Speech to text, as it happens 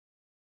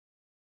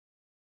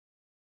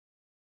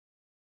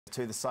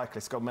to the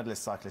cyclist, gold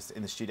medalist cyclist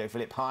in the studio,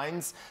 Philip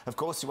Hindes. Of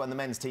course, you won the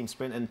men's team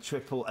sprint and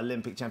triple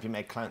Olympic champion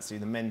Reid Clancy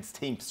in the men's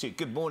team pursuit.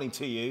 Good morning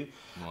to you.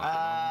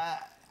 Are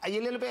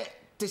you a little bit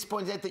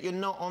disappointed that you're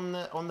not on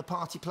the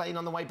party plane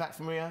on the way back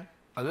from Rio?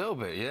 A little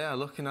bit, yeah.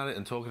 Looking at it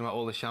and talking about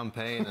all the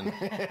champagne, and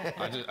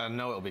I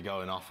know it'll be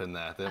going off in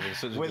there. There'll be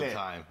such a good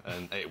time,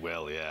 and it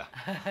will, yeah.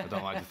 I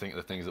don't like to think of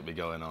the things that'll be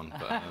going on.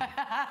 But,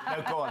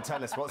 no, go on,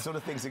 tell us what sort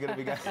of things are going to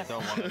be going on. I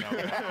don't want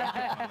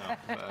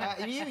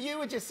to know. You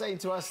were just saying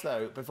to us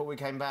though before we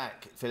came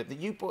back, Philip, that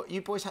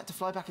you boys had to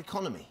fly back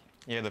economy.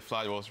 Yeah, the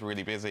flight was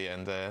really busy,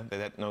 and they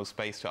had no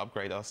space to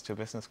upgrade us to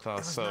business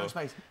class. So no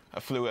space. I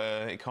flew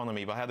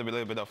economy, but I had a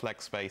little bit of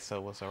leg space, so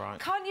it was all right.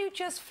 Can't you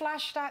just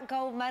flash that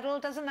gold medal?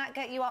 Doesn't that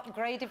get you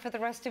upgraded for the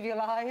rest of your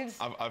lives?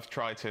 I've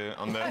tried to.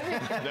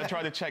 They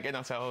tried to check in.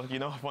 I said, oh, you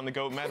know, I've won the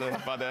gold medal,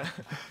 but...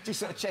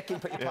 Just sort of check in,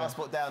 put your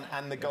passport down,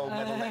 and the gold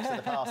medal next to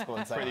the passport,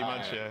 and say, pretty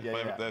much, yeah.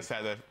 Yeah. They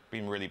said they've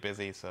been really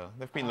busy, so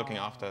they've been looking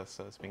after us,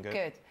 so it's been good.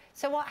 Good.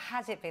 So what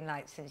has it been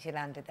like since you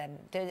landed then?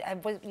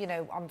 You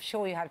know, I'm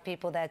sure you had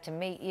people there to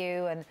meet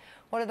you, and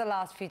what have the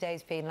last few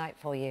days been like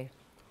for you?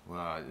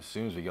 Well, as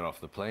soon as we got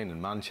off the plane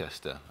in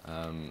Manchester,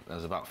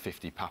 there's about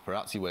 50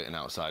 paparazzi waiting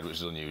outside, which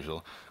is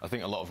unusual. I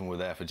think a lot of them were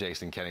there for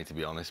Jason Kenny, to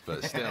be honest,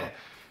 but still,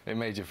 it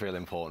made you feel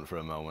important for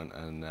a moment.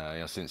 And you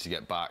know, since you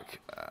get back,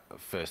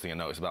 first thing I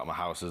noticed about my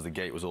house is the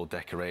gate was all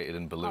decorated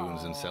in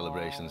balloons and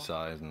celebration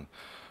size, and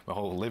my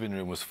whole living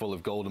room was full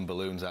of golden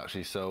balloons,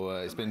 actually, so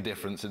it's been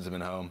different since I've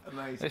been home.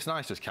 Amazing. It's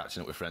nice just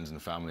catching up with friends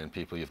and family and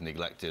people you've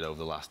neglected over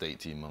the last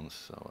 18 months.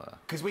 So.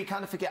 Because we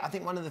kind of forget, I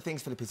think one of the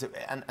things, Philip, is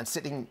and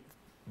sitting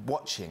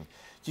watching,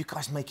 you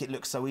guys make it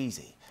look so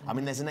easy. I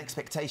mean, there's an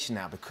expectation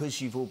now, because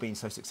you've all been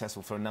so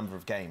successful for a number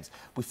of games.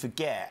 We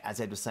forget,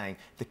 as Ed was saying,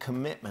 the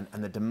commitment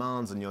and the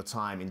demands on your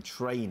time in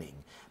training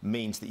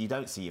means that you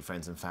don't see your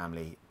friends and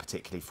family,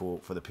 particularly for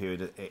the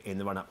period in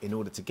the run-up, in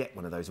order to get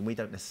one of those, and we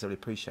don't necessarily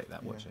appreciate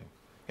that watching.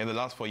 Yeah, the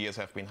last 4 years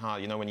have been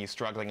hard. You know, when you're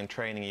struggling in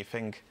training, you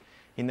think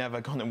you're never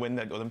going to win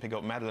that Olympic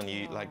gold medal, and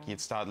you'd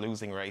start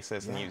losing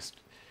races, and you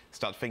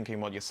start thinking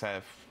about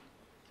yourself,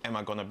 am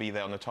I going to be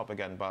there on the top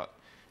again? But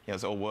yeah,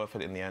 it's all worth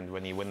it in the end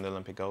when you win the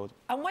Olympic gold.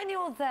 And when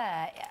you're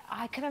there,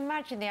 I can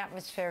imagine the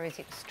atmosphere is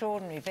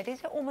extraordinary, but is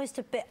it almost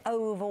a bit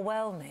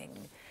overwhelming?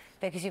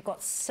 Because you've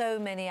got so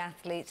many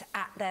athletes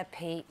at their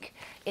peak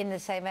in the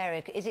same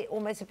area. Is it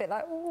almost a bit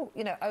like, ooh,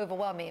 you know,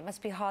 overwhelming? It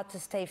must be hard to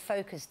stay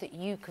focused that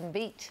you can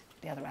beat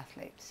the other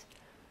athletes.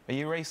 But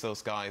you race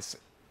those guys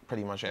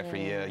pretty much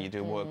every year. You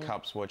do World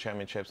Cups, World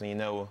Championships, and you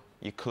know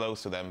you're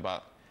close to them.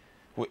 But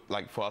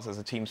like for us as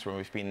a team sprint,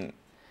 we've been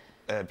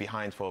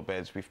behind for a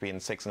bit. We've been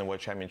 6th in the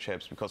World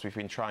Championships because we've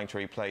been trying to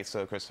replace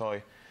Chris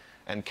Hoy,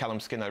 and Callum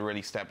Skinner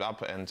really stepped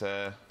up and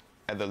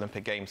at the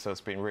Olympic Games, so it's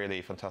been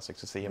really fantastic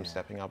to see him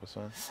stepping up as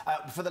well.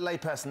 For the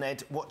layperson,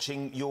 Ed,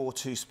 watching your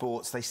two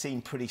sports, they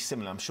seem pretty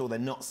similar. I'm sure they're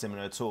not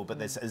similar at all,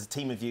 but as a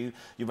team of you,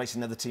 you're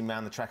racing another team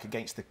around the track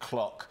against the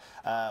clock.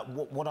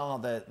 What are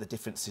the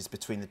differences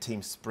between the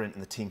team sprint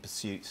and the team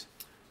pursuit?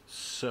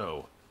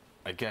 So,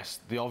 I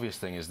guess the obvious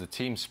thing is the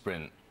team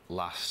sprint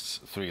lasts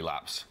 3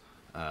 laps.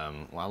 How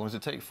long does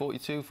it take?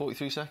 42,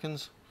 43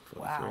 seconds?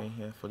 43,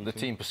 yeah, 42. The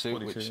team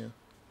pursuit, 42,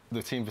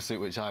 the team pursuit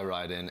which I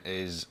ride in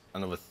is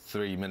another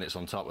 3 minutes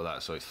on top of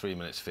that, so it's 3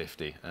 minutes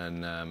 50,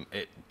 and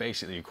it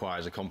basically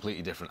requires a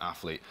completely different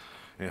athlete.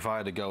 And if I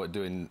had to go at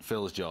doing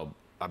Phil's job,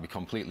 I'd be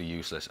completely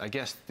useless. I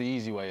guess the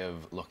easy way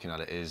of looking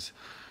at it is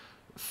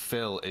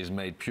Phil is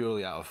made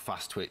purely out of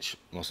fast twitch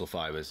muscle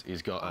fibres.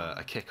 He's got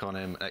a kick on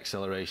him,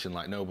 acceleration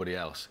like nobody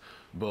else,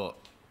 but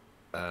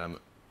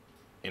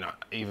you know,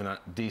 even a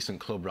decent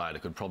club rider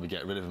could probably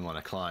get rid of him on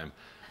a climb.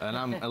 And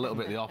I'm a little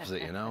bit the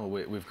opposite, you know.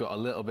 We've got a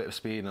little bit of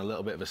speed and a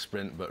little bit of a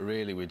sprint, but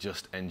really we're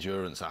just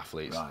endurance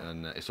athletes,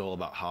 and it's all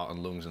about heart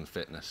and lungs and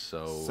fitness.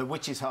 So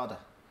which is harder?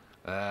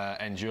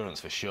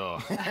 Endurance for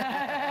sure.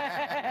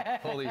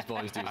 All these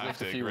boys do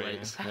lift a few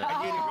weights.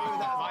 Yeah. You'd agree with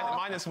that?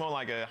 Mine is more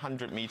like a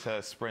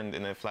 100-meter sprint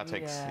in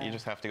athletics. You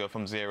just have to go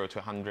from 0 to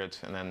 100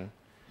 and then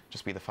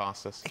just be the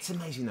fastest. It's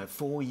amazing though,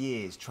 4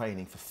 years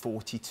training for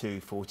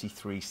 42,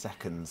 43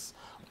 seconds,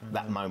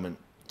 that moment.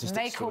 Just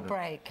make or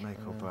break. Make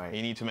or break.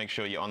 You need to make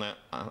sure you're on it,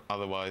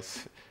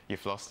 otherwise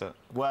you've lost it.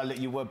 Well,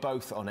 you were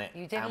both on it.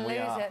 You didn't and lose we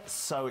are it.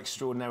 So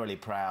extraordinarily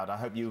proud. I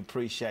hope you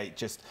appreciate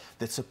just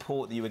the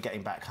support that you were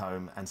getting back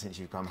home, and since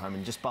you've come home,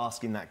 and just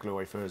bask in that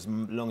glory for as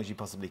long as you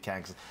possibly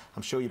can, because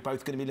I'm sure you're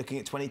both going to be looking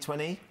at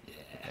 2020.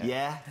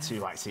 Yeah?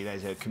 Too right, see,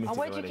 there's a committed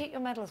where do you keep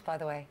your medals, by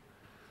the way?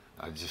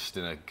 Just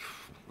in a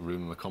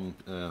room,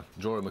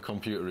 drawer in my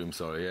computer room,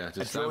 sorry, yeah.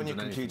 Just a drawer in your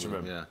computer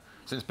room? Yeah.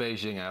 Since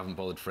Beijing, I haven't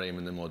bothered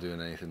framing them or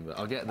doing anything, but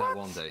I'll get there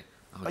one day.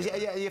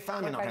 Your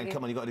family not going,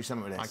 come on, you've got to do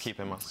something with this. I keep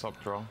in my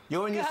sock drawer.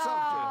 You're in your sock drawer?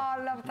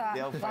 Oh, I love that.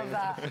 Love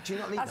that. Do you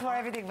not leave That's where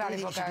everything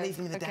valuable goes. You should leave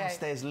them in the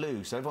downstairs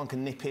loo, so everyone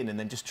can nip in and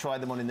then just try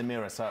them on in the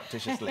mirror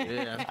surreptitiously.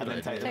 And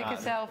then take them out. a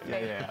selfie.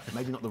 Yeah.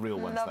 Maybe not the real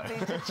ones, Lovely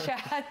though. to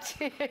chat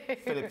to you.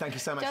 Philip, thank you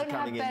so much for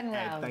coming in.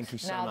 Ed, thank you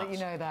so much. Now that you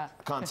know that.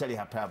 I can't tell you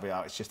how proud we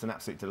are. It's just an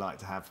absolute delight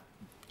to have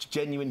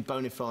genuine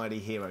bona fide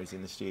heroes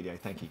in the studio.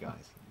 Thank you,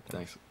 guys.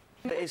 Thanks.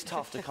 It is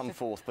tough to come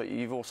fourth, but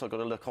you've also got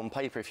to look on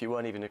paper. If you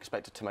weren't even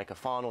expected to make a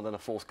final, then a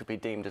fourth could be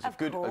deemed as a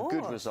good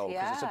result,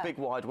 because it's a big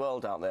wide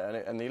world out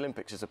there, and the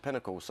Olympics is a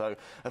pinnacle. So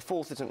a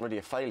fourth isn't really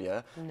a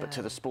failure, but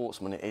to the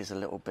sportsman it is a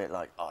little bit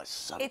like, oh, it's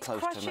so close to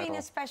medal. It's crushing,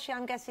 especially,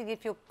 I'm guessing,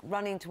 if you're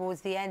running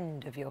towards the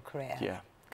end of your career. Yeah.